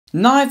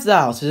Knives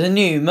Out is a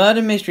new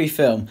murder mystery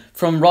film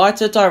from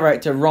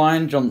writer-director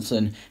Rian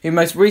Johnson, who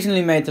most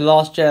recently made The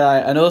Last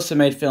Jedi and also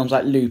made films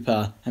like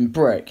Looper and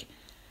Brick.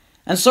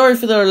 And sorry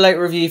for the late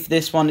review for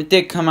this one, it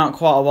did come out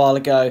quite a while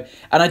ago,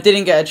 and I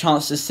didn't get a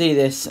chance to see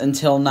this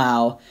until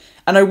now.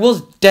 And I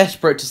was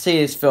desperate to see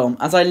this film,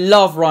 as I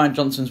love Rian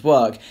Johnson's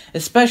work,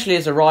 especially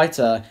as a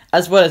writer,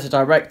 as well as a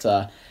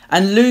director.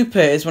 And Looper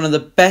is one of the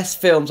best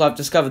films I've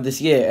discovered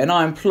this year, and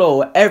I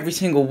implore every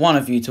single one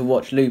of you to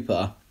watch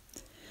Looper.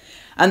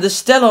 And the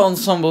stellar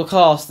ensemble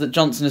cast that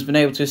Johnson has been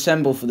able to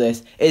assemble for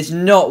this is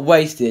not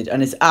wasted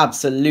and is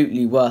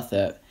absolutely worth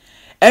it.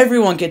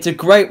 Everyone gets a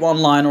great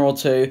one-liner or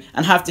two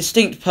and have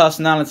distinct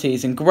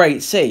personalities and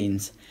great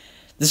scenes.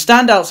 The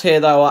standouts here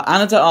though are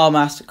Ana de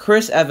Armas,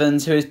 Chris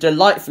Evans, who is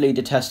delightfully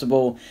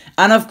detestable,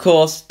 and of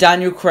course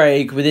Daniel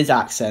Craig with his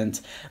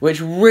accent,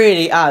 which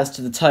really adds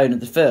to the tone of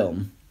the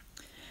film.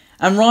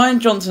 And Rian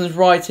Johnson's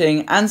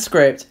writing and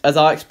script, as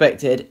I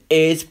expected,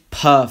 is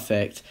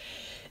perfect.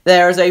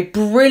 There is a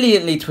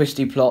brilliantly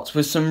twisty plot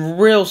with some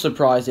real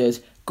surprises,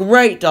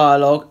 great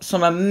dialogue,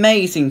 some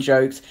amazing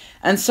jokes,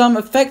 and some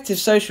effective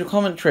social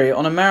commentary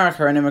on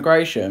America and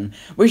immigration,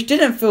 which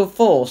didn't feel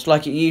forced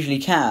like it usually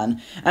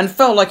can, and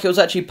felt like it was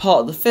actually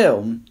part of the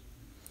film.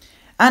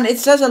 And it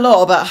says a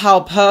lot about how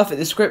perfect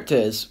the script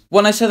is,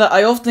 when I say that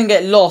I often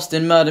get lost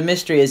in murder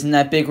mysteries and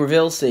their big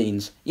reveal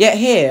scenes, yet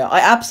here I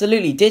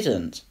absolutely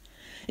didn't.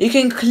 You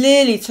can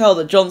clearly tell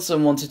that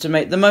Johnson wanted to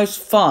make the most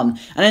fun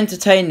and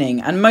entertaining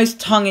and most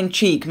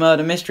tongue-in-cheek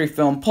murder mystery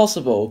film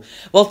possible,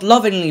 whilst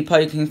lovingly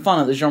poking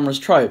fun at the genre's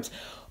tropes,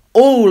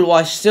 all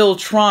while still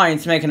trying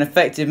to make an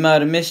effective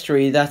murder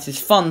mystery that is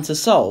fun to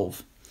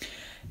solve.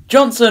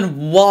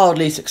 Johnson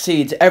wildly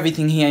succeeds at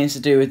everything he aims to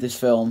do with this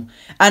film,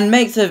 and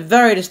makes a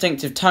very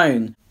distinctive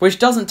tone, which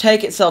doesn't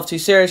take itself too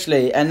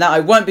seriously and that I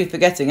won't be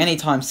forgetting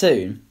anytime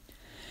soon.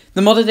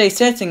 The modern day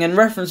setting and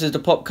references to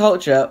pop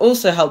culture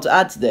also help to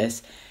add to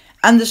this,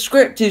 and the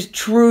script is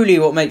truly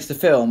what makes the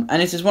film, and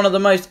it is one of the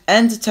most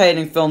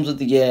entertaining films of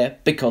the year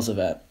because of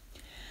it.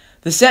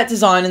 The set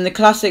design in the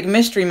classic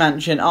Mystery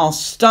Mansion are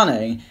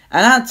stunning,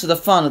 and add to the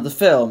fun of the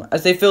film,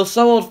 as they feel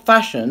so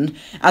old-fashioned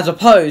as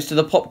opposed to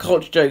the pop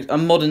culture jokes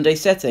and modern day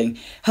setting,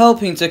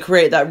 helping to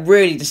create that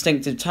really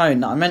distinctive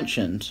tone that I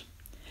mentioned.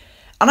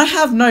 And I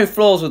have no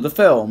flaws with the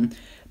film,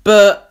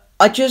 but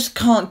I just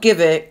can't give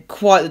it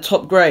quite the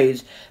top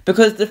grade,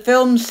 because the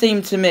film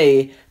seemed to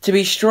me to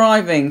be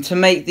striving to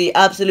make the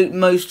absolute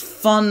most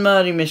fun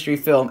murder mystery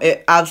film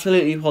it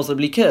absolutely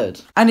possibly could.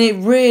 And it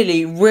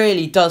really,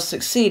 really does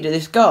succeed at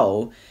this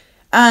goal,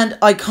 and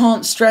I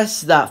can't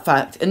stress that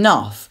fact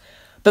enough.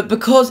 But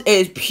because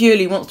it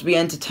purely wants to be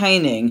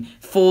entertaining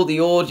for the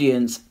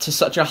audience to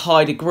such a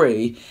high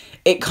degree,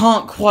 it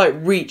can't quite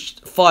reach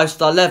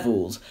 5-star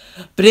levels,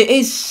 but it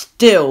is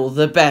still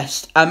the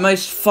best and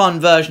most fun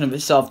version of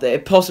itself that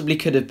it possibly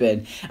could have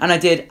been, and I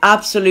did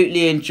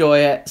absolutely enjoy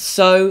it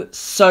so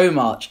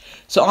much.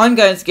 So I'm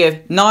going to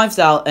give Knives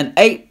Out an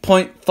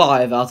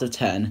 8.5 out of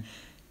 10.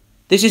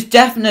 This is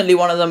definitely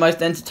one of the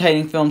most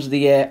entertaining films of the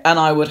year, and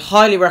I would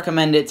highly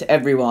recommend it to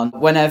everyone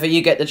whenever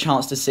you get the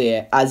chance to see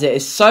it, as it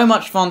is so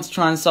much fun to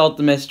try and solve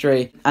the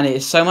mystery, and it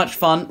is so much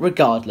fun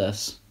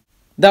regardless.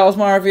 That was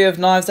my review of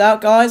Knives Out,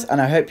 guys, and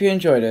I hope you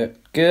enjoyed it.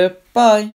 Goodbye.